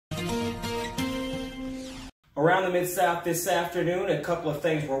Around the Mid-South this afternoon, a couple of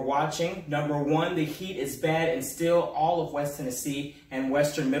things we're watching. Number one, the heat is bad and still all of West Tennessee and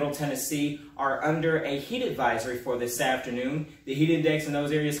western Middle Tennessee are under a heat advisory for this afternoon. The heat index in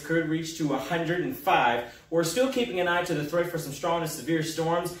those areas could reach to 105. We're still keeping an eye to the threat for some strong to severe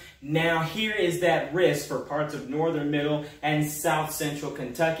storms. Now here is that risk for parts of northern, middle, and south central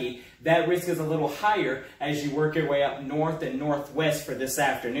Kentucky. That risk is a little higher as you work your way up north and northwest for this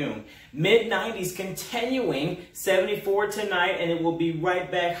afternoon. Mid-90s continuing, 74 tonight, and it will be right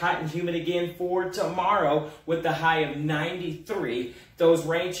back hot and humid again for tomorrow with the high of 93. Those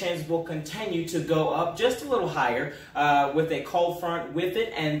rain chances will continue to go up just a little higher with a cold front with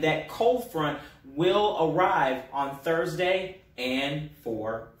it, and that cold front will arrive on Thursday and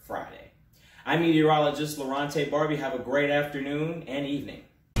for Friday. I'm meteorologist Larontas. Have a great afternoon and evening.